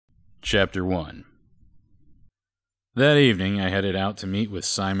Chapter 1. That evening I headed out to meet with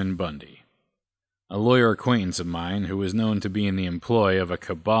Simon Bundy, a lawyer acquaintance of mine who was known to be in the employ of a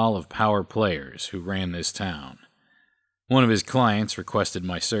cabal of power players who ran this town. One of his clients requested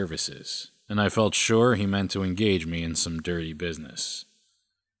my services, and I felt sure he meant to engage me in some dirty business.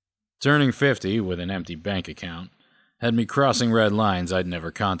 Turning 50 with an empty bank account had me crossing red lines I'd never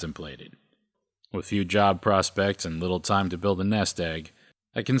contemplated. With few job prospects and little time to build a nest egg,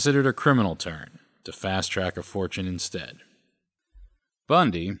 I considered a criminal turn to fast-track a fortune instead.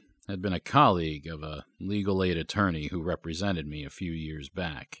 Bundy had been a colleague of a legal aid attorney who represented me a few years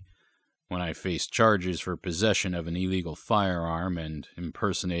back, when I faced charges for possession of an illegal firearm and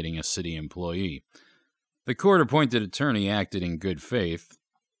impersonating a city employee. The court-appointed attorney acted in good faith,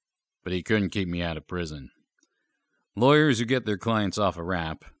 but he couldn't keep me out of prison. Lawyers who get their clients off a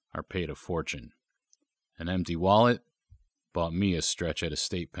rap are paid a fortune. An empty wallet bought me a stretch at a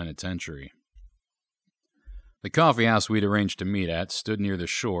state penitentiary. The coffee house we'd arranged to meet at stood near the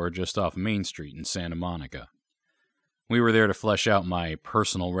shore just off Main Street in Santa Monica. We were there to flesh out my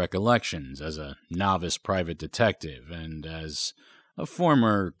personal recollections as a novice private detective and as a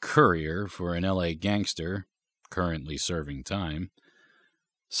former courier for an LA gangster currently serving time.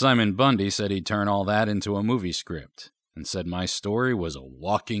 Simon Bundy said he'd turn all that into a movie script and said my story was a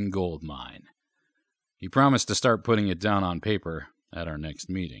walking gold mine. He promised to start putting it down on paper at our next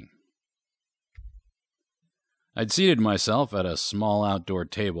meeting. I'd seated myself at a small outdoor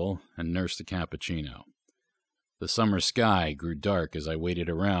table and nursed a cappuccino. The summer sky grew dark as I waited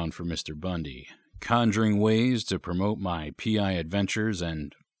around for Mr. Bundy, conjuring ways to promote my PI adventures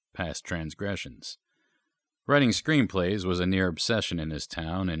and past transgressions. Writing screenplays was a near obsession in this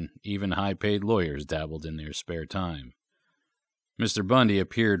town, and even high-paid lawyers dabbled in their spare time. Mr. Bundy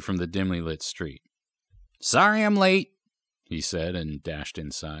appeared from the dimly lit street. "Sorry I'm late," he said, and dashed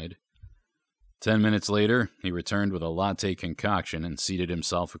inside. 10 minutes later, he returned with a latte concoction and seated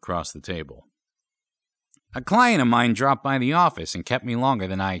himself across the table. "A client of mine dropped by the office and kept me longer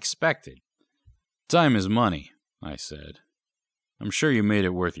than I expected." "Time is money," I said. "I'm sure you made it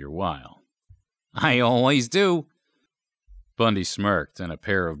worth your while." "I always do." Bundy smirked, and a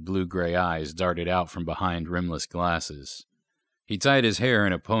pair of blue-gray eyes darted out from behind rimless glasses. He tied his hair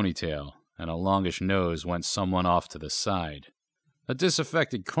in a ponytail, and a longish nose went somewhat off to the side. A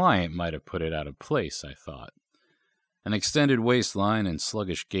disaffected client might have put it out of place, I thought. An extended waistline and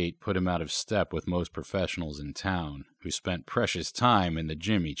sluggish gait put him out of step with most professionals in town, who spent precious time in the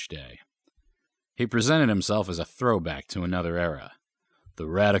gym each day. He presented himself as a throwback to another era, the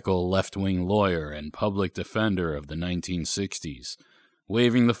radical left-wing lawyer and public defender of the 1960s,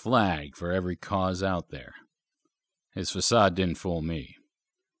 waving the flag for every cause out there. His facade didn't fool me.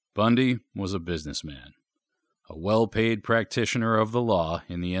 Bundy was a businessman, a well-paid practitioner of the law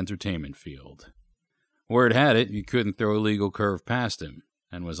in the entertainment field. Word had it you couldn't throw a legal curve past him,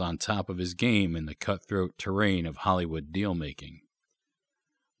 and was on top of his game in the cutthroat terrain of Hollywood deal-making.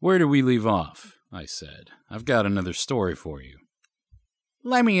 "Where did we leave off?" I said. "I've got another story for you."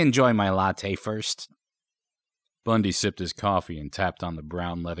 "Let me enjoy my latte first." Bundy sipped his coffee and tapped on the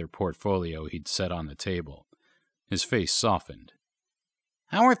brown leather portfolio he'd set on the table. His face softened.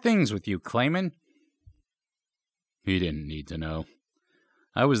 "How are things with you, Klayman?" He didn't need to know.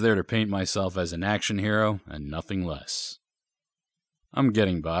 I was there to paint myself as an action hero and nothing less. "I'm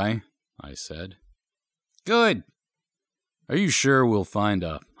getting by," I said. "Good." "Are you sure we'll find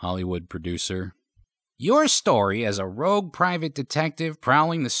a Hollywood producer?" "Your story as a rogue private detective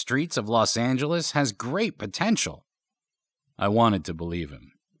prowling the streets of Los Angeles has great potential." I wanted to believe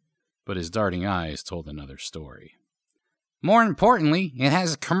him, but his darting eyes told another story. "More importantly, it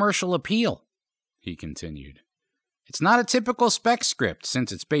has commercial appeal," he continued. "It's not a typical spec script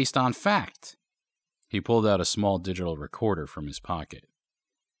since it's based on fact." He pulled out a small digital recorder from his pocket.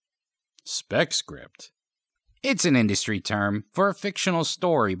 "Spec script?" "It's an industry term for a fictional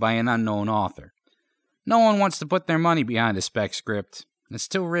story by an unknown author. No one wants to put their money behind a spec script. It's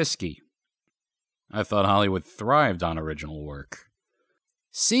too risky." "I thought Hollywood thrived on original work."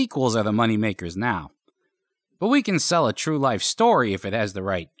 "Sequels are the moneymakers now. But we can sell a true-life story if it has the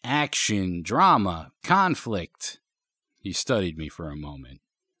right action, drama, conflict." He studied me for a moment.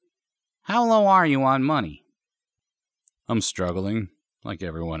 "How low are you on money?" "I'm struggling, like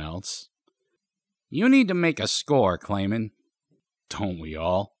everyone else." "You need to make a score, Klayman." "Don't we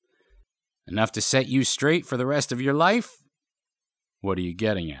all?" "Enough to set you straight for the rest of your life?" "What are you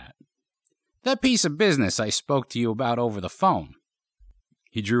getting at?" "That piece of business I spoke to you about over the phone."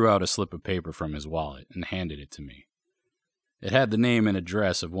 He drew out a slip of paper from his wallet and handed it to me. It had the name and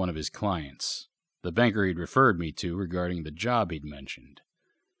address of one of his clients, the banker he'd referred me to regarding the job he'd mentioned.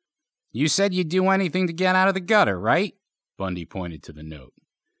 You said you'd do anything to get out of the gutter, right? Bundy pointed to the note.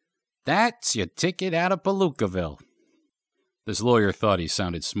 That's your ticket out of Palookaville. This lawyer thought he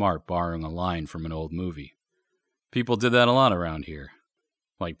sounded smart borrowing a line from an old movie. People did that a lot around here,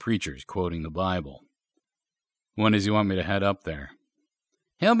 like preachers quoting the Bible. When does he want me to head up there?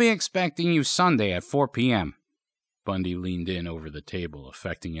 He'll be expecting you Sunday at 4 p.m. Bundy leaned in over the table,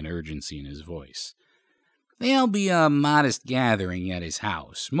 affecting an urgency in his voice. There'll be a modest gathering at his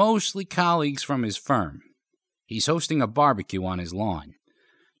house, mostly colleagues from his firm. He's hosting a barbecue on his lawn.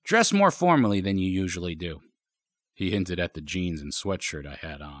 Dress more formally than you usually do. He hinted at the jeans and sweatshirt I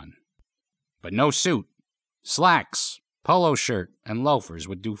had on. But no suit. Slacks, polo shirt, and loafers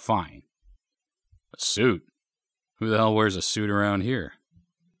would do fine. A suit? Who the hell wears a suit around here?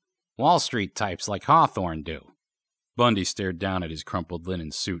 Wall Street types like Hawthorne do. Bundy stared down at his crumpled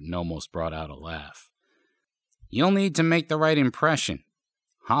linen suit and almost brought out a laugh. You'll need to make the right impression.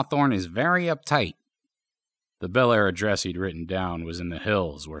 Hawthorne is very uptight. The Bel-Air address he'd written down was in the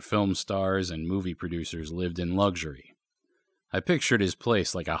hills where film stars and movie producers lived in luxury. I pictured his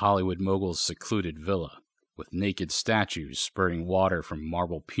place like a Hollywood mogul's secluded villa, with naked statues spurting water from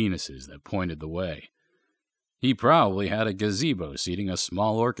marble penises that pointed the way. He probably had a gazebo seating a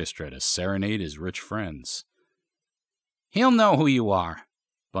small orchestra to serenade his rich friends. He'll know who you are,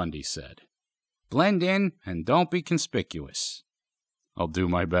 Bundy said. Blend in and don't be conspicuous. I'll do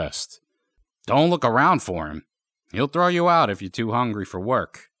my best. Don't look around for him. He'll throw you out if you're too hungry for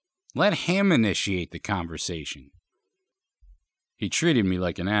work. Let him initiate the conversation. He treated me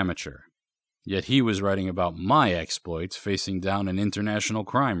like an amateur, yet he was writing about my exploits facing down an international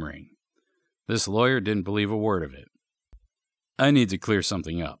crime ring. This lawyer didn't believe a word of it. I need to clear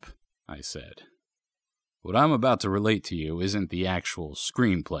something up, I said. What I'm about to relate to you isn't the actual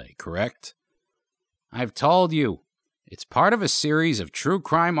screenplay, correct? I've told you. It's part of a series of true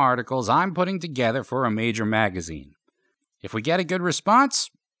crime articles I'm putting together for a major magazine. If we get a good response,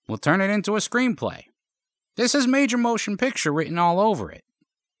 we'll turn it into a screenplay. This has major motion picture written all over it.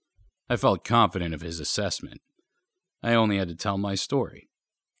 I felt confident of his assessment. I only had to tell my story.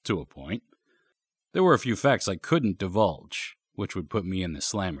 To a point. There were a few facts I couldn't divulge, which would put me in the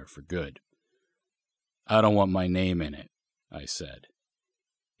slammer for good. I don't want my name in it, I said.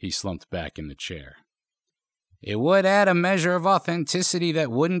 He slumped back in the chair. It would add a measure of authenticity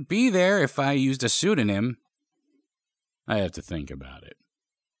that wouldn't be there if I used a pseudonym. I have to think about it.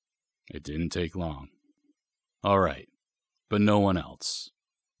 It didn't take long. All right, but no one else.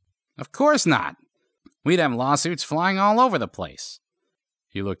 Of course not. We'd have lawsuits flying all over the place.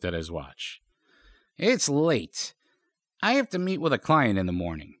 He looked at his watch. It's late. I have to meet with a client in the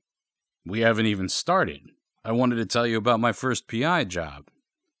morning. We haven't even started. I wanted to tell you about my first PI job.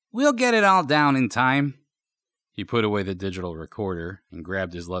 We'll get it all down in time. He put away the digital recorder and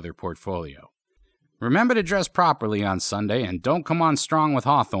grabbed his leather portfolio. Remember to dress properly on Sunday and don't come on strong with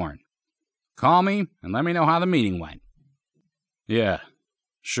Hawthorne. Call me and let me know how the meeting went. Yeah,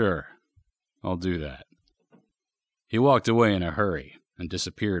 sure. I'll do that. He walked away in a hurry and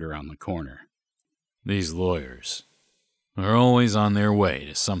disappeared around the corner. These lawyers are always on their way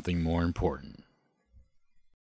to something more important.